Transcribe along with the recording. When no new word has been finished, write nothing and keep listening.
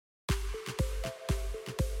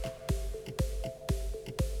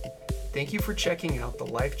Thank you for checking out the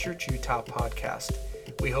Life Church Utah podcast.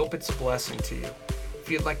 We hope it's a blessing to you.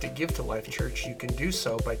 If you'd like to give to Life Church, you can do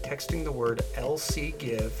so by texting the word LC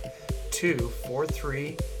Give to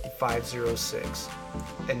 43506.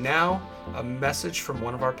 And now, a message from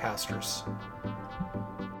one of our pastors.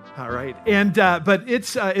 All right, and but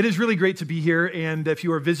it is really great to be here. And if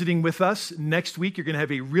you are visiting with us next week, you're going to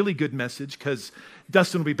have a really good message because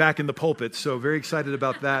Dustin will be back in the pulpit. So very excited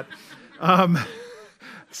about that.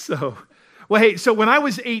 So when I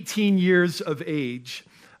was 18 years of age,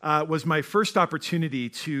 was my first opportunity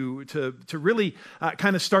to really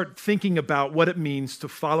kind of start thinking about what it means to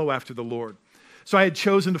follow after the Lord. So I had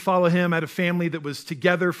chosen to follow him. I had a family that was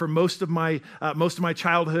together for most of my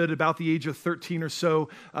childhood. About the age of 13 or so,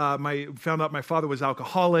 found out my father was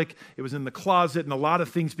alcoholic. It was in the closet, and a lot of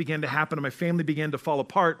things began to happen, and my family began to fall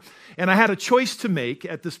apart. And I had a choice to make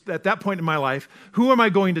at that point in my life. Who am I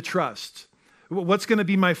going to trust? What's going to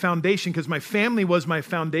be my foundation? Because my family was my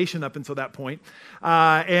foundation up until that point.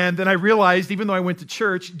 And then I realized, even though I went to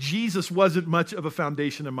church, Jesus wasn't much of a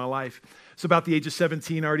foundation in my life. So about the age of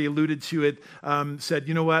 17, I already alluded to it, said,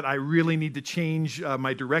 you know what, I really need to change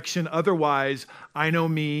my direction. Otherwise, I know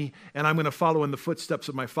me, and I'm going to follow in the footsteps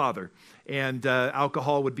of my father. And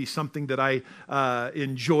alcohol would be something that I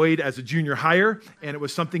enjoyed as a junior higher, and it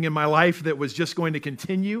was something in my life that was just going to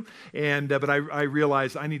continue. And but I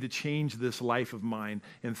realized I need to change this life of mine,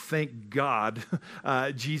 and thank God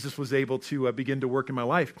Jesus was able to begin to work in my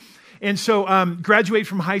life. And so graduated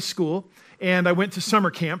from high school, and I went to summer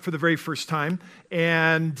camp for the very first time,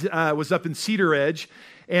 and was up in Cedar Edge.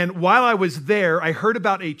 And while I was there, I heard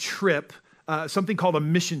about a trip, something called a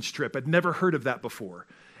missions trip. I'd never heard of that before.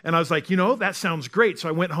 And I was like, that sounds great. So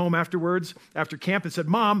I went home afterwards, after camp, and said,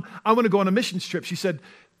 Mom, I want to go on a missions trip. She said,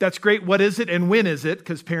 that's great. What is it and when is it?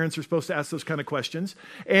 Because parents are supposed to ask those kind of questions.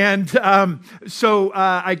 And so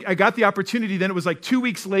I got the opportunity. Then it was like 2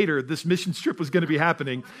 weeks later, this missions trip was going to be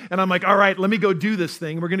happening. And I'm like, all right, let me go do this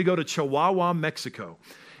thing. We're going to go to Chihuahua, Mexico.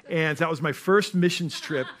 And that was my first missions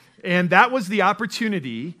trip. And that was the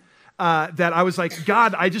opportunity that I was like,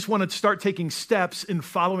 God, I just want to start taking steps in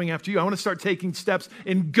following after you. I want to start taking steps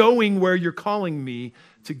in going where you're calling me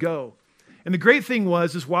to go. And the great thing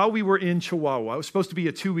is while we were in Chihuahua, it was supposed to be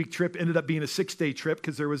a 2-week trip, ended up being a 6-day trip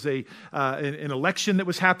because there was an election that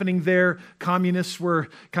was happening there. Communists were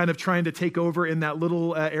kind of trying to take over in that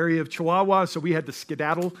little area of Chihuahua, so we had to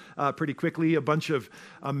skedaddle pretty quickly. A bunch of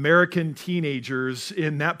American teenagers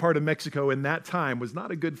in that part of Mexico in that time was not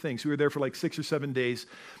a good thing. So we were there for like 6 or 7 days.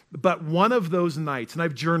 But one of those nights, and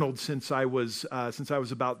I've journaled since I was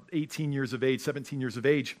about 18 years of age, 17 years of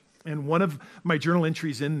age, and one of my journal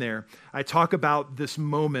entries in there, I talk about this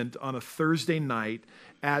moment on a Thursday night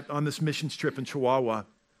on this missions trip in Chihuahua.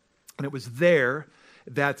 And it was there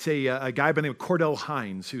that a guy by the name of Cordell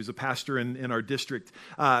Hines, who's a pastor in our district,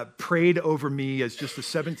 prayed over me as just a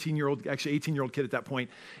 17-year-old, actually 18-year-old kid at that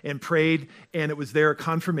point, and prayed. And it was there a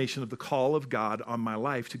confirmation of the call of God on my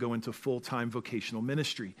life to go into full-time vocational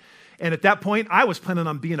ministry. And at that point, I was planning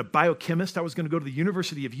on being a biochemist. I was going to go to the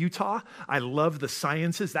University of Utah. I love the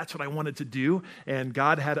sciences. That's what I wanted to do. And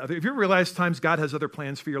God had other. Have you ever realized times God has other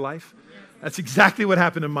plans for your life? That's exactly what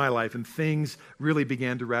happened in my life, and things really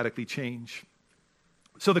began to radically change.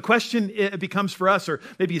 So the question it becomes for us, or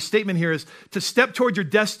maybe a statement here, is to step toward your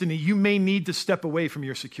destiny, you may need to step away from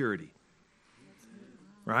your security.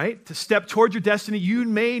 Right? To step toward your destiny, you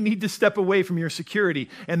may need to step away from your security.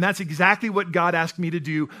 And that's exactly what God asked me to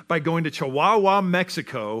do by going to Chihuahua,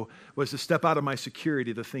 Mexico, was to step out of my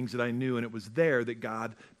security, the things that I knew. And it was there that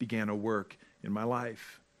God began a work in my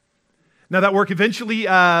life. Now that work eventually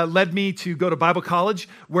led me to go to Bible college,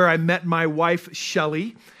 where I met my wife,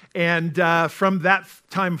 Shelley. And from that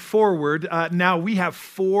time forward, now we have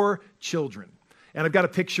 4 children. And I've got a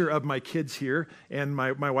picture of my kids here, and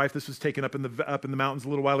my wife. This was taken up in the mountains a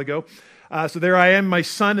little while ago. So there I am. My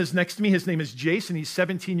son is next to me. His name is Jason. He's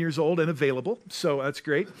 17 years old and available, so that's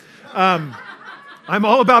great. I'm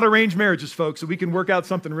all about arranged marriages, folks, so we can work out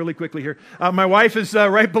something really quickly here. My wife is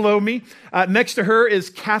right below me. Next to her is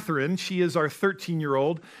Catherine. She is our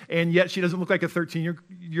 13-year-old, and yet she doesn't look like a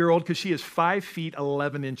 13-year-old because she is 5 feet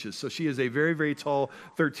 11 inches. So she is a very, very tall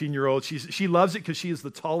 13-year-old. She loves it because she is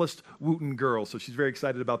the tallest Wooten girl, so she's very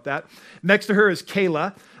excited about that. Next to her is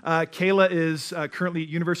Kayla. Kayla is currently at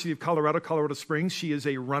University of Colorado Springs. She is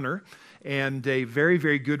a runner, and a very,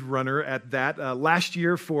 very good runner at that. Last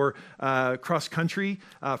year for cross country,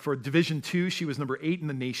 for Division II, she was number 8 in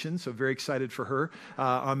the nation, so very excited for her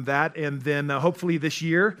on that. And then hopefully this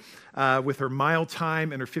year, with her mile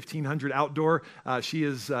time and her 1,500 outdoor. She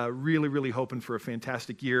is really, really hoping for a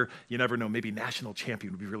fantastic year. You never know, maybe national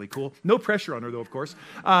champion would be really cool. No pressure on her, though, of course.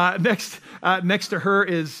 Next to her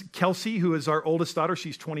is Kelsey, who is our oldest daughter.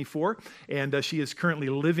 She's 24, and she is currently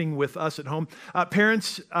living with us at home.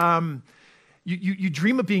 Parents, you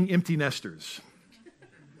dream of being empty nesters.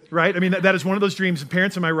 Right? I mean, that is one of those dreams. And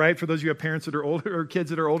parents, am I right? For those of you who have parents that are older or kids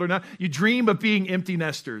that are older now, you dream of being empty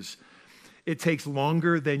nesters. It takes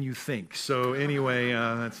longer than you think. So anyway,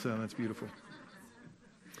 that's beautiful.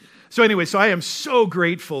 So I am so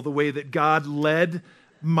grateful the way that God led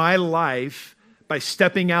my life by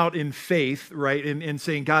stepping out in faith, right, and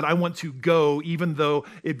saying, God, I want to go, even though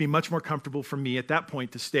it'd be much more comfortable for me at that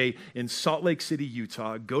point to stay in Salt Lake City,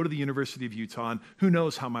 Utah, go to the University of Utah, and who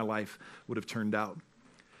knows how my life would have turned out.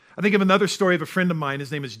 I think of another story of a friend of mine.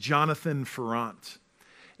 His name is Jonathan Ferrant.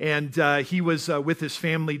 And he was with his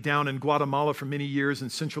family down in Guatemala for many years, in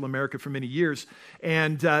Central America for many years.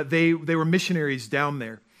 And they were missionaries down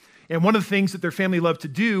there. And one of the things that their family loved to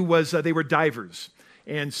do was they were divers.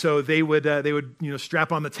 And so they would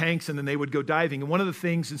strap on the tanks and then they would go diving. And one of the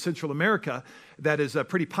things in Central America that is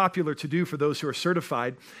pretty popular to do for those who are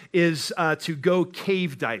certified is to go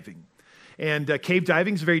cave diving. And cave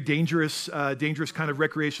diving is a very dangerous kind of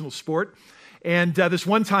recreational sport. And this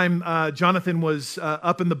one time, Jonathan was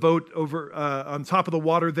up in the boat over on top of the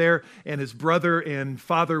water there, and his brother and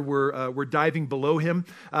father were diving below him.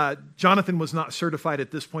 Jonathan was not certified at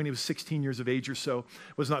this point. He was 16 years of age or so,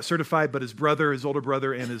 was not certified, but his older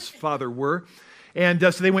brother, and his father were. And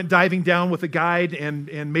so they went diving down with a guide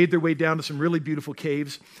and made their way down to some really beautiful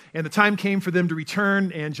caves. And the time came for them to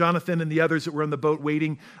return, and Jonathan and the others that were on the boat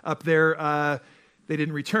waiting up there, they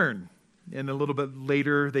didn't return. And a little bit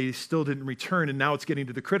later, they still didn't return, and now it's getting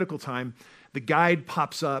to the critical time. The guide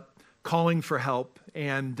pops up calling for help,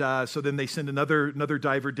 and so then they send another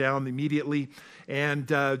diver down immediately. And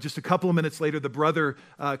just a couple of minutes later, the brother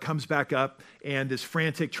comes back up and is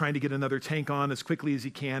frantic, trying to get another tank on as quickly as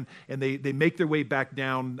he can. And they make their way back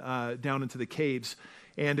down into the caves.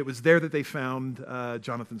 And it was there that they found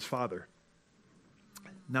Jonathan's father.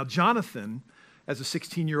 Now, Jonathan, as a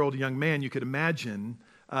 16-year-old young man, you could imagine,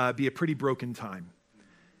 be a pretty broken time.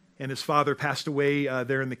 And his father passed away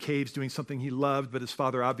there in the caves doing something he loved, but his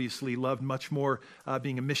father obviously loved much more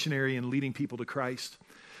being a missionary and leading people to Christ.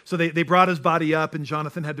 So they brought his body up, and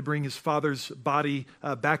Jonathan had to bring his father's body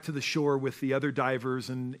back to the shore with the other divers,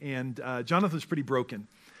 and Jonathan's pretty broken.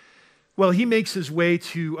 Well, he makes his way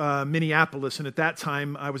to Minneapolis, and at that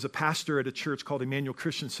time, I was a pastor at a church called Emmanuel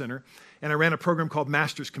Christian Center, and I ran a program called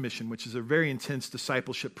Master's Commission, which is a very intense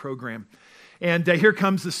discipleship program. And here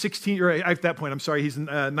comes the at that point, he's a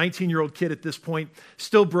 19-year-old kid at this point,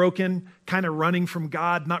 still broken, kind of running from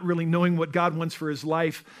God, not really knowing what God wants for his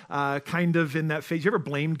life, kind of in that phase. You ever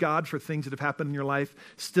blamed God for things that have happened in your life?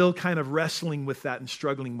 Still kind of wrestling with that and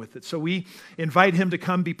struggling with it. So we invite him to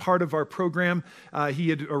come be part of our program. He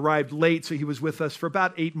had arrived late, so he was with us for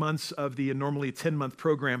about 8 months of the normally 10-month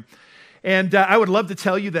program. And I would love to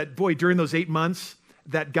tell you that, boy, during those 8 months,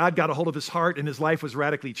 that God got a hold of his heart and his life was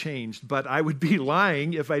radically changed. But I would be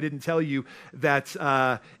lying if I didn't tell you that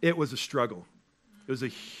it was a struggle. It was a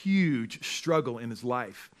huge struggle in his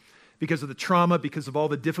life because of the trauma, because of all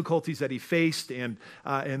the difficulties that he faced, and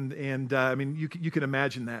I mean, you can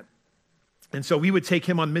imagine that. And so we would take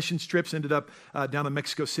him on mission trips, ended up down in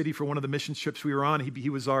Mexico City for one of the mission trips we were on. He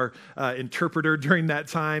was our interpreter during that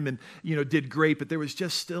time and, did great. But there was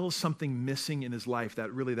just still something missing in his life,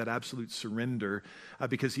 that absolute surrender,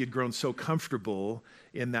 because he had grown so comfortable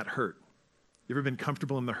in that hurt. You ever been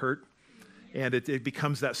comfortable in the hurt? And it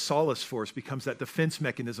becomes that solace for us, becomes that defense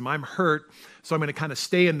mechanism. I'm hurt, so I'm going to kind of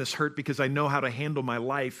stay in this hurt because I know how to handle my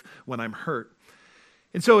life when I'm hurt.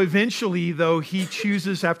 And so eventually, though, he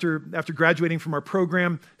chooses, after graduating from our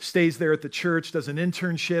program, stays there at the church, does an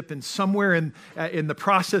internship, and somewhere in the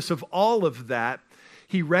process of all of that,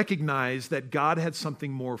 he recognized that God had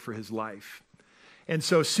something more for his life. And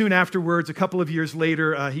so soon afterwards, a couple of years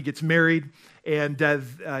later, he gets married, and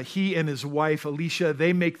he and his wife, Alicia,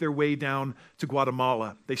 they make their way down to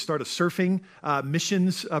Guatemala. They start a surfing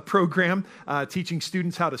missions program, teaching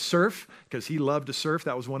students how to surf, because he loved to surf.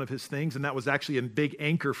 That was one of his things, and that was actually a big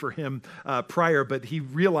anchor for him prior. But he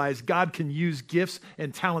realized God can use gifts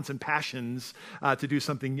and talents and passions to do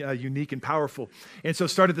something unique and powerful. And so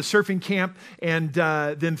started the surfing camp, and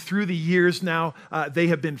then through the years now, they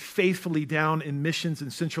have been faithfully down in missions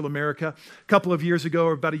in Central America. A couple of years ago,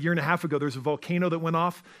 or about a year and a half ago, there was a volcano that went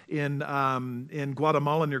off in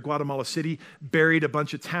Guatemala, near Guatemala City, buried a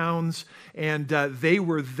bunch of towns, and they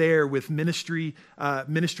were there with ministry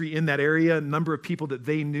in that area. A number of people that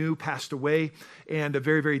they knew passed away, and a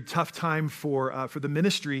very, very tough time for the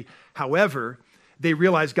ministry. However, they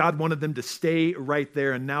realized God wanted them to stay right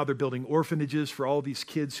there, and now they're building orphanages for all these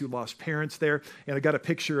kids who lost parents there. And I got a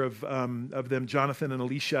picture of them, Jonathan and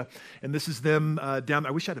Alicia, and this is them down.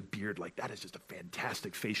 I wish I had a beard like that. It's just a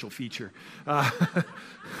fantastic facial feature.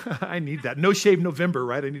 I need that. No shave November,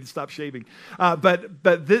 right? I need to stop shaving. But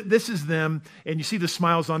this is them, and you see the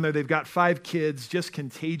smiles on there. They've got 5 kids, just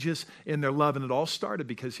contagious in their love, and it all started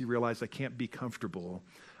because he realized, I can't be comfortable.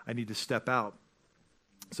 I need to step out.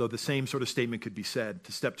 So the same sort of statement could be said.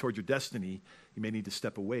 To step toward your destiny, you may need to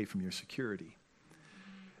step away from your security.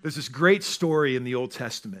 There's this great story in the Old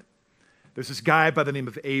Testament. There's this guy by the name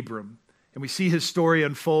of Abram, and we see his story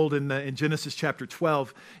unfold in Genesis chapter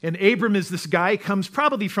 12. And Abram is this guy, comes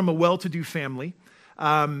probably from a well-to-do family,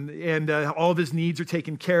 and all of his needs are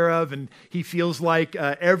taken care of, and he feels like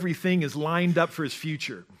everything is lined up for his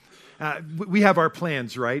future. We have our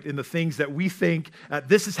plans, right? And the things that we think,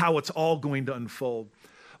 this is how it's all going to unfold.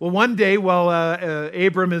 Well, one day while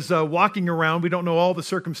Abram is walking around, we don't know all the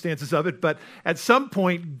circumstances of it, but at some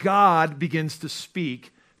point, God begins to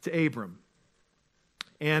speak to Abram.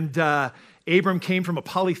 And Abram came from a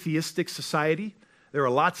polytheistic society. There were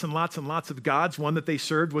lots and lots and lots of gods. One that they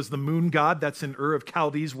served was the moon god. That's in Ur of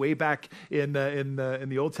Chaldees, way back in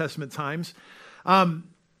the Old Testament times. And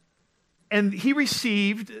he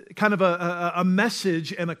received kind of a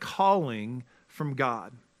message and a calling from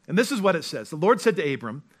God. And this is what it says. The Lord said to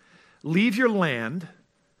Abram, leave your land,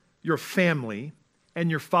 your family, and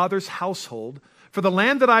your father's household for the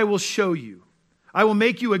land that I will show you. I will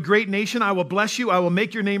make you a great nation. I will bless you. I will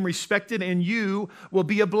make your name respected, and you will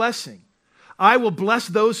be a blessing. I will bless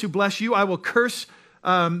those who bless you. I will curse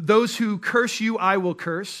those who curse you. I will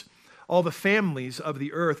curse. All the families of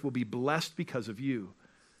the earth will be blessed because of you.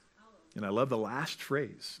 And I love the last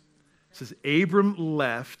phrase. It says, Abram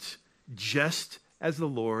left just as the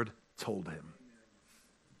Lord told him.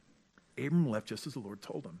 Abram left just as the Lord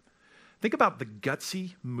told him. Think about the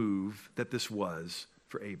gutsy move that this was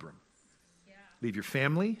for Abram. Yeah. Leave your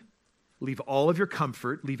family, leave all of your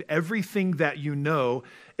comfort, leave everything that you know.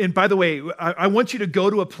 And by the way, I want you to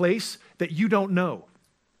go to a place that you don't know.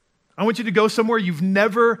 I want you to go somewhere you've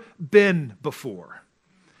never been before.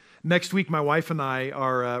 Next week, my wife and I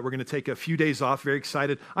we're going to take a few days off, very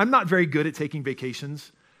excited. I'm not very good at taking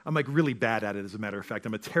vacations. I'm like really bad at it, as a matter of fact.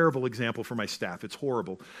 I'm a terrible example for my staff. It's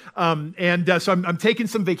horrible. So I'm taking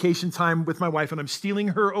some vacation time with my wife, and I'm stealing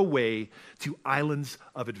her away to Islands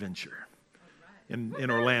of Adventure in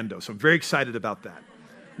Orlando. So I'm very excited about that.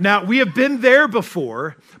 Now, we have been there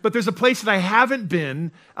before, but there's a place that I haven't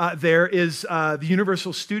been. There is the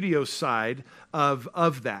Universal Studios side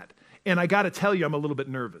of that. And I got to tell you, I'm a little bit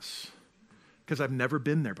nervous because I've never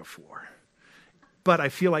been there before. But I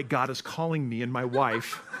feel like God is calling me and my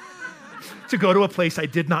wife to go to a place I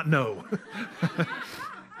did not know.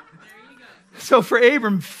 So for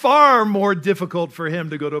Abram, far more difficult for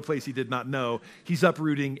him to go to a place he did not know. He's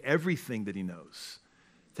uprooting everything that he knows,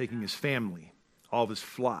 taking his family, all of his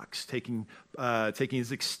flocks, taking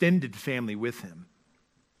his extended family with him.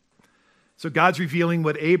 So God's revealing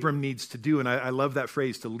what Abram needs to do, and I love that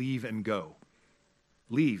phrase, to leave and go.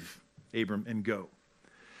 Leave, Abram, and go.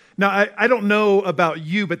 Now, I don't know about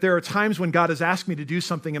you, but there are times when God has asked me to do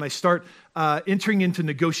something and I start entering into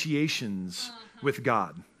negotiations with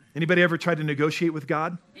God. Anybody ever tried to negotiate with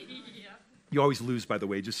God? Yeah. You always lose, by the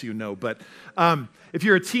way, just so you know. But if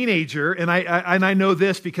you're a teenager, and I know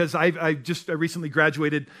this because I recently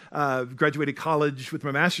graduated college with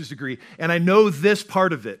my master's degree, and I know this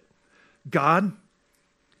part of it. God,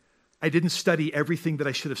 I didn't study everything that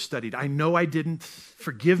I should have studied. I know I didn't.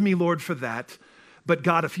 Forgive me, Lord, for that. But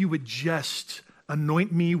God, if you would just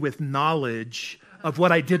anoint me with knowledge of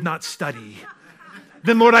what I did not study,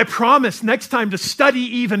 then Lord, I promise next time to study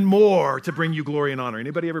even more to bring you glory and honor.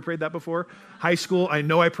 Anybody ever prayed that before? High school, I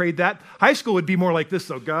know I prayed that. High school would be more like this,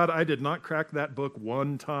 though. God, I did not crack that book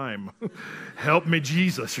one time. Help me,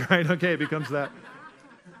 Jesus, right? Okay, it becomes that.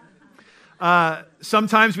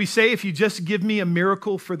 Sometimes we say, if you just give me a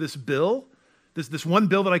miracle for this bill, this one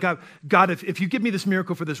bill that I got, God, if you give me this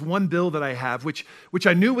miracle for this one bill that I have, which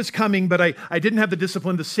I knew was coming, but I didn't have the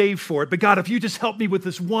discipline to save for it. But God, if you just help me with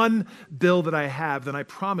this one bill that I have, then I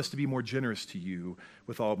promise to be more generous to you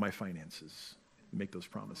with all of my finances. Make those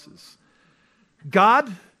promises.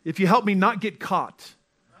 God, if you help me not get caught,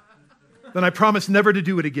 then I promise never to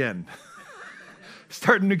do it again.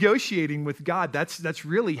 start negotiating with God. That's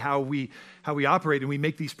really how we operate, and we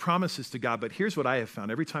make these promises to God. But here's what I have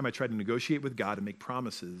found. Every time I try to negotiate with God and make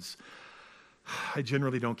promises, I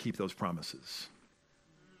generally don't keep those promises.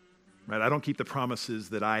 Right? I don't keep the promises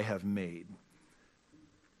that I have made.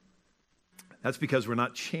 That's because we're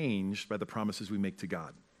not changed by the promises we make to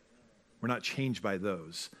God. We're not changed by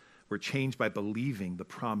those. We're changed by believing the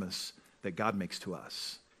promise that God makes to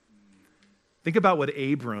us. Think about what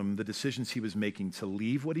Abram, the decisions he was making to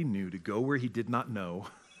leave what he knew, to go where he did not know,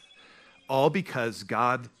 all because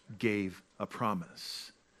God gave a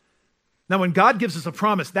promise. Now, when God gives us a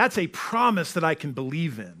promise, that's a promise that I can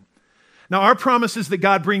believe in. Now, our promises that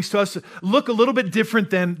God brings to us look a little bit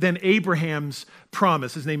different than Abraham's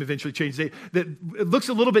promise. His name eventually changed. It looks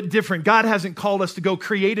a little bit different. God hasn't called us to go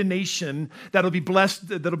create a nation that'll be blessed,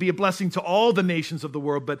 that'll be a blessing to all the nations of the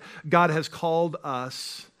world, but God has called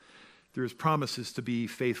us through his promises to be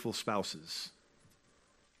faithful spouses,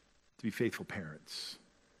 to be faithful parents,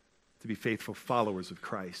 to be faithful followers of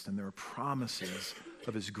Christ. And there are promises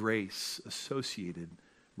of his grace associated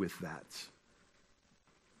with that.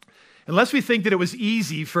 Unless we think that it was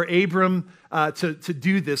easy for Abram to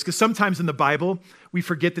do this, because sometimes in the Bible, we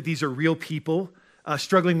forget that these are real people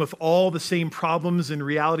struggling with all the same problems and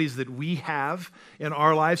realities that we have in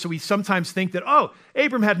our lives. So we sometimes think that,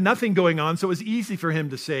 Abram had nothing going on, so it was easy for him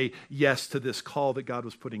to say yes to this call that God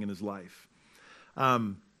was putting in his life. I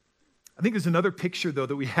think there's another picture, though,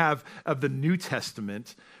 that we have of the New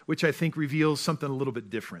Testament, which I think reveals something a little bit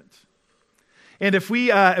different. And if we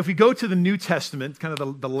go to the New Testament, kind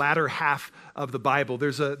of the latter half of the Bible,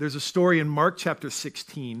 there's a story in Mark chapter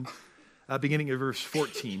 16, beginning at verse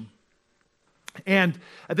 14. And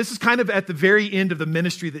this is kind of at the very end of the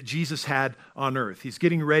ministry that Jesus had on earth. He's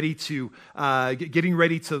getting ready to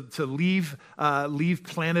leave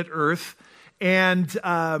planet Earth.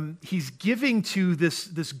 And he's giving to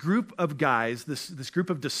this group of guys, this group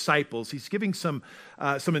of disciples, he's giving some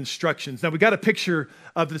instructions. Now, we got a picture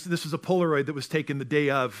of this. This was a Polaroid that was taken the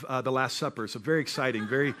day of the Last Supper. So very exciting,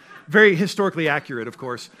 very, very historically accurate, of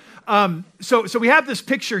course. So we have this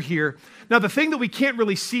picture here. Now, the thing that we can't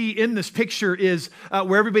really see in this picture is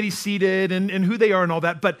where everybody's seated and who they are and all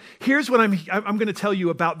that. But here's what I'm going to tell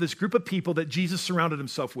you about this group of people that Jesus surrounded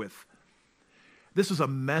himself with. This was a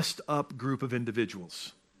messed up group of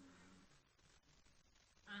individuals.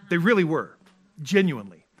 They really were,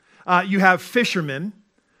 genuinely. You have fishermen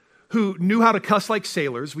who knew how to cuss like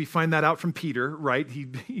sailors. We find that out from Peter, right?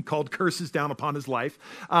 He called curses down upon his life.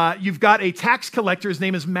 You've got a tax collector. His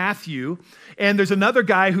name is Matthew. And there's another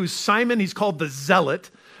guy who's Simon. He's called the Zealot.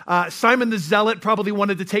 Simon the Zealot probably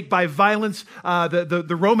wanted to take by violence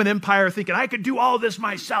the Roman Empire, thinking, I could do all this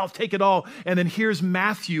myself, take it all. And then here's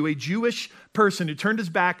Matthew, a Jewish person who turned his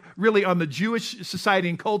back really on the Jewish society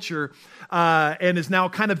and culture and is now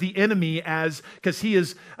kind of the enemy because he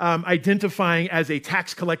is identifying as a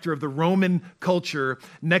tax collector of the Roman culture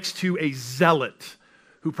next to a zealot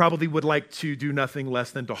who probably would like to do nothing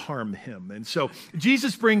less than to harm him. And so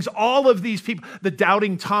Jesus brings all of these people, the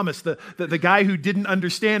doubting Thomas, the guy who didn't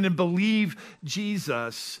understand and believe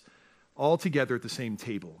Jesus, all together at the same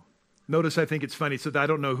table. Notice, I think it's funny, so I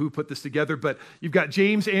don't know who put this together, but you've got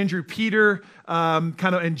James, Andrew, Peter,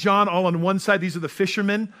 and John all on one side. These are the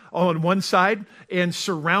fishermen all on one side, and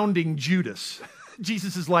surrounding Judas.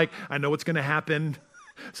 Jesus is like, I know what's going to happen.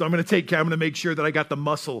 So I'm going to make sure that I got the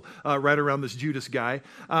muscle right around this Judas guy.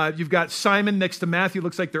 You've got Simon next to Matthew.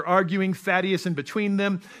 Looks like they're arguing. Thaddeus in between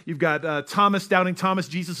them. You've got Thomas, doubting Thomas.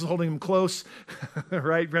 Jesus is holding him close,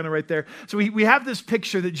 right? Brenna right there. So we have this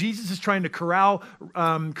picture that Jesus is trying to corral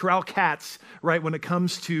cats, right, when it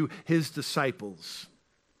comes to his disciples.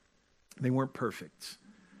 They weren't perfect.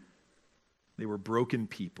 They were broken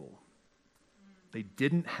people. They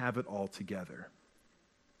didn't have it all together.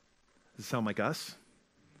 Does it sound like us?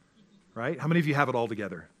 Right? How many of you have it all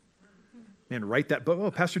together? Man, write that book.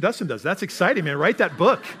 Oh, Pastor Dustin does. That's exciting, man. Write that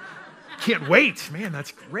book. Can't wait. Man,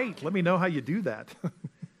 that's great. Let me know how you do that.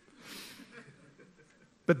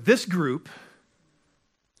 But this group,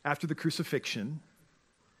 after the crucifixion,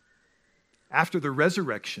 after the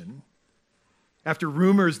resurrection, after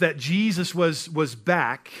rumors that Jesus was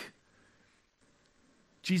back,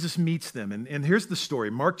 Jesus meets them. And here's the story.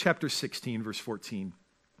 Mark chapter 16, verse 14.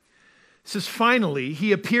 It says, finally,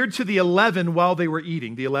 he appeared to the 11 while they were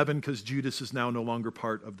eating. The 11 because Judas is now no longer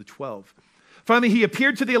part of the 12. Finally, he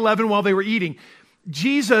appeared to the 11 while they were eating.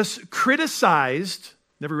 Jesus criticized,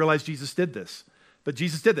 never realized Jesus did this, but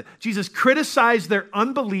Jesus did that. Jesus criticized their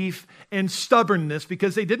unbelief and stubbornness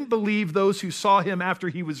because they didn't believe those who saw him after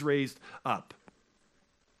he was raised up.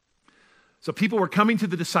 So people were coming to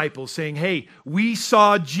the disciples saying, hey, we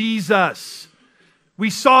saw Jesus. We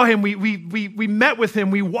saw him, we met with him,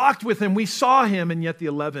 we walked with him, we saw him, and yet the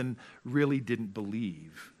 11 really didn't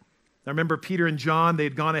believe. I remember Peter and John, they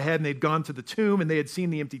had gone ahead and they'd gone to the tomb and they had seen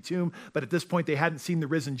the empty tomb, but at this point they hadn't seen the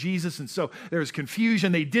risen Jesus, and so there was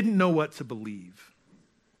confusion. They didn't know what to believe.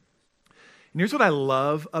 And here's what I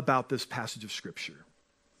love about this passage of Scripture.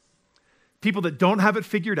 People that don't have it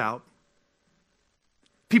figured out,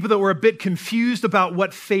 people that were a bit confused about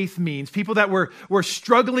what faith means, people that were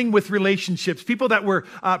struggling with relationships, people that were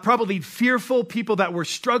probably fearful, people that were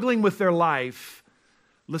struggling with their life.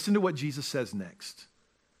 Listen to what Jesus says next.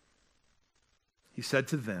 He said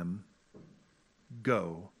to them,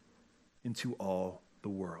 "Go into all the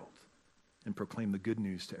world and proclaim the good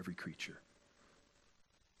news to every creature."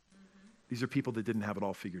 These are people that didn't have it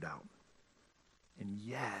all figured out. And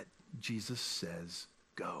yet, Jesus says,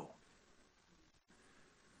 "Go."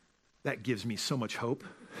 That gives me so much hope,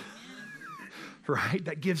 right?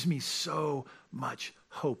 That gives me so much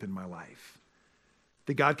hope in my life.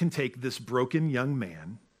 That God can take this broken young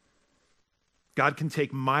man, God can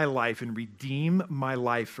take my life and redeem my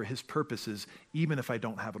life for his purposes, even if I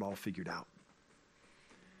don't have it all figured out.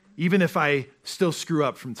 Even if I still screw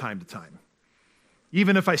up from time to time.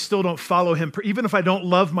 Even if I still don't follow him, even if I don't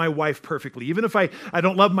love my wife perfectly, even if I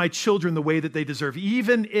don't love my children the way that they deserve,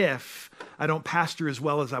 even if I don't pastor as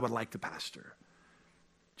well as I would like to pastor,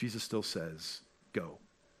 Jesus still says, "Go."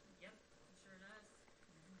 Yep, sure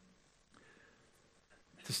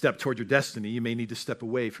does. To step toward your destiny, you may need to step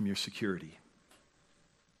away from your security.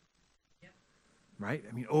 Yep. Right?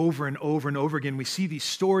 I mean, over and over and over again, we see these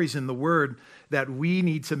stories in the Word that we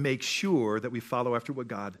need to make sure that we follow after what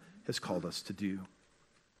God has called us to do.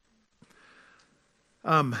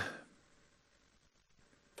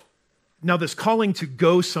 Now, this calling to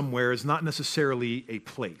go somewhere is not necessarily a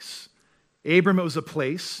place. Abram, it was a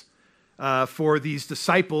place. For these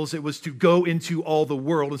disciples, it was to go into all the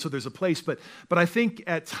world, and so there's a place. But I think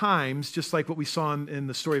at times, just like what we saw in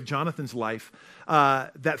the story of Jonathan's life,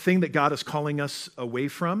 that thing that God is calling us away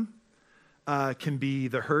from can be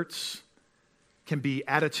the hurts, can be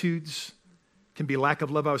attitudes, can be lack of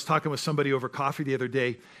love. I was talking with somebody over coffee the other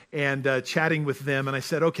day and chatting with them, and I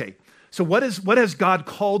said, okay, so what has God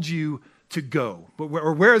called you to go?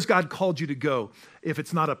 Or where has God called you to go if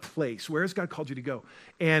it's not a place? Where has God called you to go?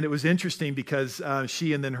 And it was interesting because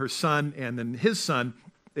she and then her son and then his son,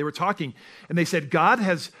 they were talking, and they said, God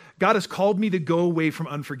has called me to go away from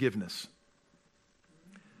unforgiveness.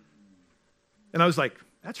 And I was like,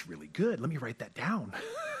 that's really good. Let me write that down.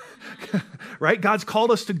 Right? God's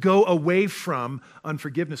called us to go away from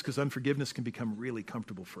unforgiveness because unforgiveness can become really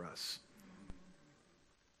comfortable for us.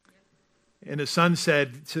 And his son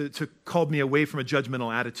said to called me away from a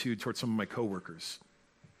judgmental attitude towards some of my coworkers.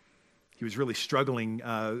 He was really struggling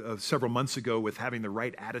several months ago with having the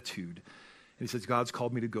right attitude. And he says, God's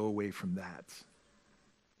called me to go away from that.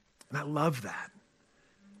 And I love that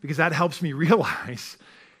because that helps me realize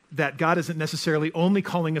that God isn't necessarily only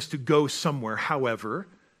calling us to go somewhere. However,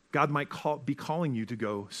 God might be calling you to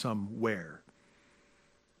go somewhere,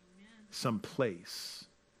 someplace.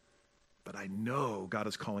 But I know God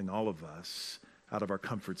is calling all of us out of our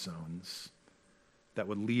comfort zones that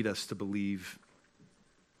would lead us to believe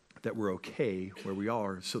that we're okay where we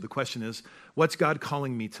are. So the question is, what's God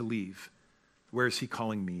calling me to leave? Where is he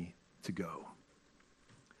calling me to go?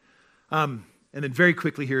 And then very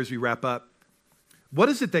quickly here as we wrap up, what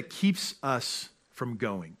is it that keeps us from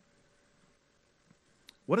going?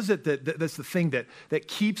 What is it that's the thing that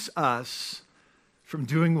keeps us from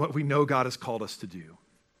doing what we know God has called us to do?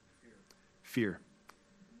 Fear.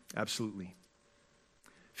 Absolutely.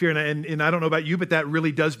 Fear, and I don't know about you, but that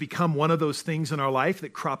really does become one of those things in our life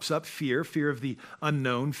that crops up. Fear of the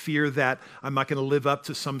unknown, fear that I'm not going to live up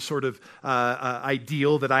to some sort of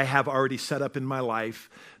ideal that I have already set up in my life.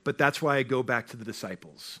 But that's why I go back to the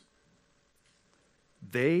disciples.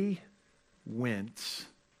 They went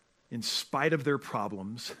in spite of their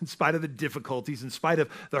problems, in spite of the difficulties, in spite of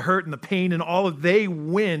the hurt and the pain and all of, they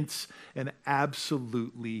went and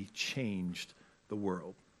absolutely changed the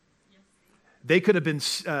world. They could have been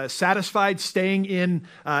satisfied staying in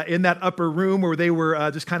that upper room where they were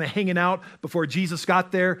just kind of hanging out before Jesus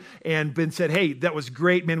got there and been said, hey, that was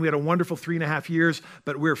great, man. We had a wonderful 3.5 years,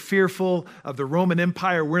 but we're fearful of the Roman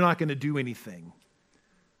Empire. We're not going to do anything.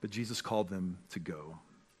 But Jesus called them to go.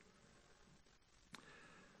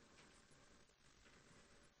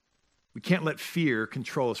 We can't let fear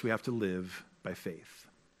control us. We have to live by faith.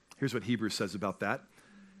 Here's what Hebrews says about that.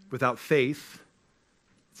 Without faith,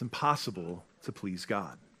 it's impossible to please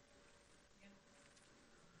God.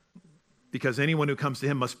 Because anyone who comes to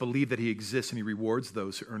him must believe that he exists and he rewards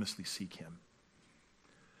those who earnestly seek him.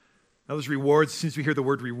 Now, those rewards, as soon as we hear the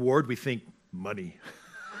word reward, we think money,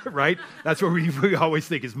 right? That's what we always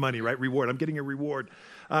think is money, right? Reward. I'm getting a reward.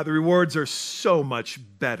 The rewards are so much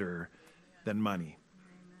better than money,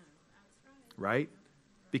 right?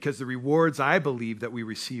 Because the rewards, I believe, that we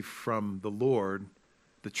receive from the Lord,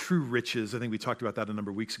 the true riches, I think we talked about that a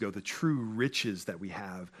number of weeks ago, the true riches that we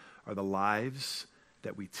have are the lives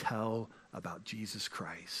that we tell about Jesus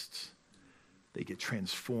Christ. They get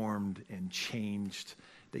transformed and changed.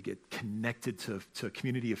 They get connected to a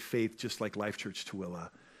community of faith just like Life Church Tooele,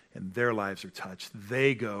 and their lives are touched.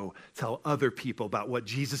 They go tell other people about what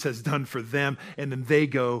Jesus has done for them, and then they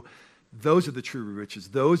go, those are the true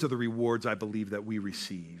riches. Those are the rewards I believe that we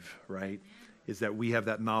receive, right? Is that we have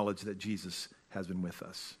that knowledge that Jesus has been with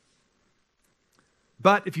us.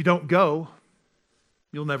 But if you don't go,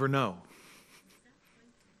 you'll never know.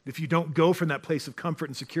 If you don't go from that place of comfort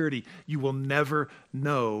and security, you will never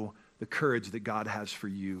know the courage that God has for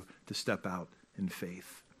you to step out in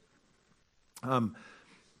faith. One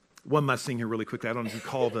last thing here really quickly. I don't know if you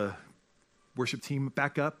call the worship team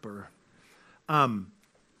back up or... I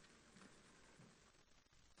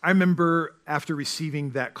remember after receiving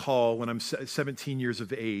that call when I'm 17 years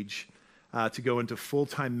of age to go into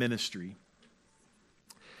full-time ministry.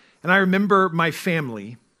 And I remember my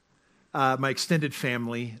family, my extended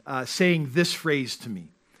family, saying this phrase to me.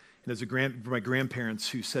 And it was my grandparents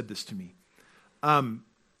who said this to me.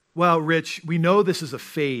 Well, Rich, we know this is a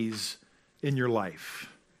phase in your life.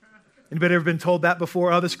 Anybody ever been told that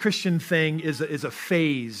before? Oh, this Christian thing is a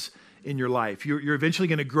phase in your life. You're eventually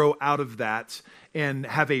going to grow out of that and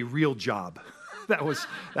have a real job. That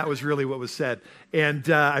was really what was said. And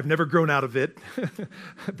I've never grown out of it.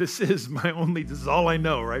 This is all I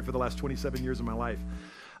know, right, for the last 27 years of my life.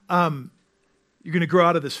 You're going to grow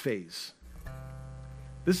out of this phase.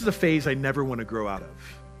 This is a phase I never want to grow out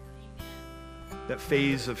of. That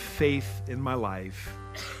phase of faith in my life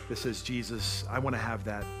that says, Jesus, I want to have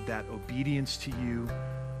that obedience to you.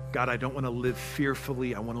 God, I don't want to live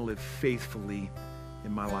fearfully. I want to live faithfully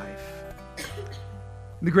in my life.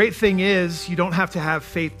 And the great thing is, you don't have to have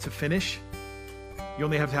faith to finish. You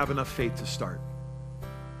only have to have enough faith to start.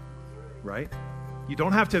 Right? You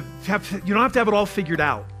don't have to have it all figured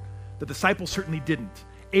out. The disciples certainly didn't.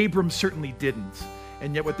 Abram certainly didn't.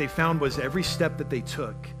 And yet what they found was every step that they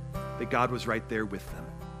took, that God was right there with them.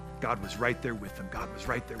 God was right there with them. God was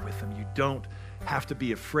right there with them. You don't have to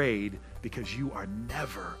be afraid because you are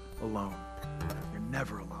never alone. You're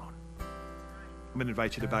never alone. I'm going to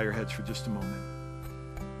invite you to bow your heads for just a moment.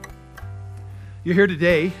 You're here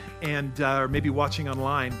today and or maybe watching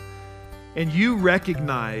online, and you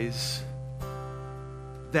recognize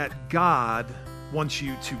that God wants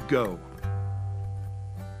you to go.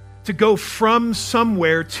 To go from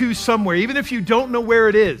somewhere to somewhere, even if you don't know where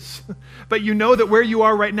it is, but you know that where you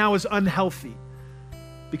are right now is unhealthy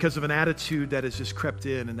because of an attitude that has just crept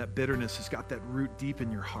in, and that bitterness has got that root deep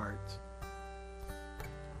in your heart.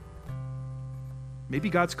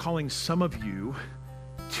 Maybe God's calling some of you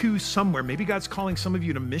to somewhere. Maybe God's calling some of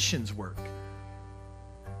you to missions work.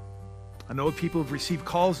 I know people who've received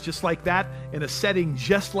calls just like that in a setting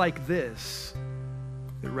just like this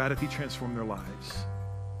that radically transform their lives.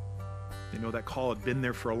 They know that call had been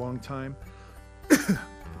there for a long time, but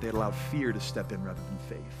they had allowed fear to step in rather than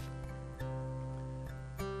faith.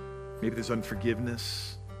 Maybe there's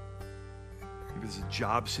unforgiveness. Maybe there's a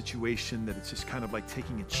job situation that it's just kind of like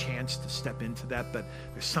taking a chance to step into that, but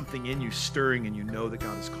there's something in you stirring and you know that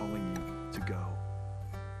God is calling you to go.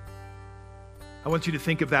 I want you to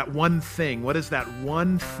think of that one thing. What is that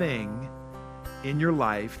one thing in your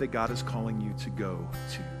life that God is calling you to go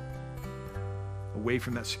to? Away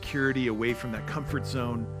from that security, away from that comfort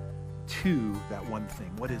zone, to that one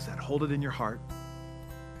thing. What is that? Hold it in your heart.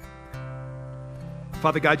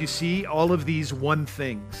 Father God, you see all of these one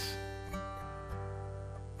things.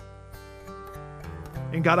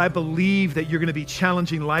 And God, I believe that you're going to be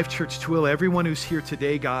challenging Life Church Tooele, everyone who's here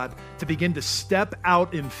today, God, to begin to step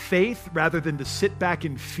out in faith rather than to sit back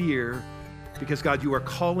in fear, because God, you are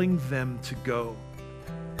calling them to go.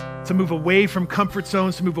 To move away from comfort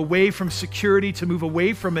zones, to move away from security, to move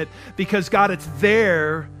away from it, because God, it's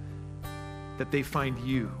there that they find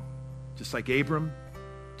you. Just like Abram,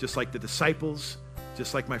 just like the disciples,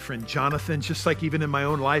 just like my friend Jonathan, just like even in my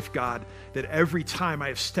own life, God, that every time I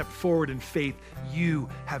have stepped forward in faith, you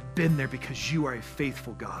have been there because you are a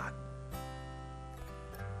faithful God.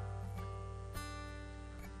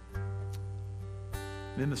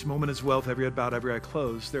 And in this moment as well, with every head bowed, every eye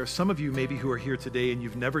closed, there are some of you maybe who are here today and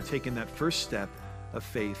you've never taken that first step of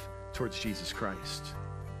faith towards Jesus Christ.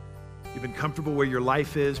 You've been comfortable where your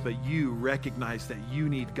life is, but you recognize that you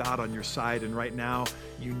need God on your side, and right now,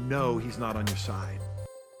 you know He's not on your side.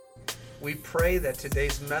 We pray that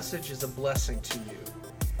today's message is a blessing to you.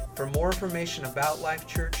 For more information about Life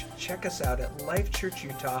Church, check us out at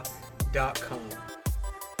lifechurchutah.com.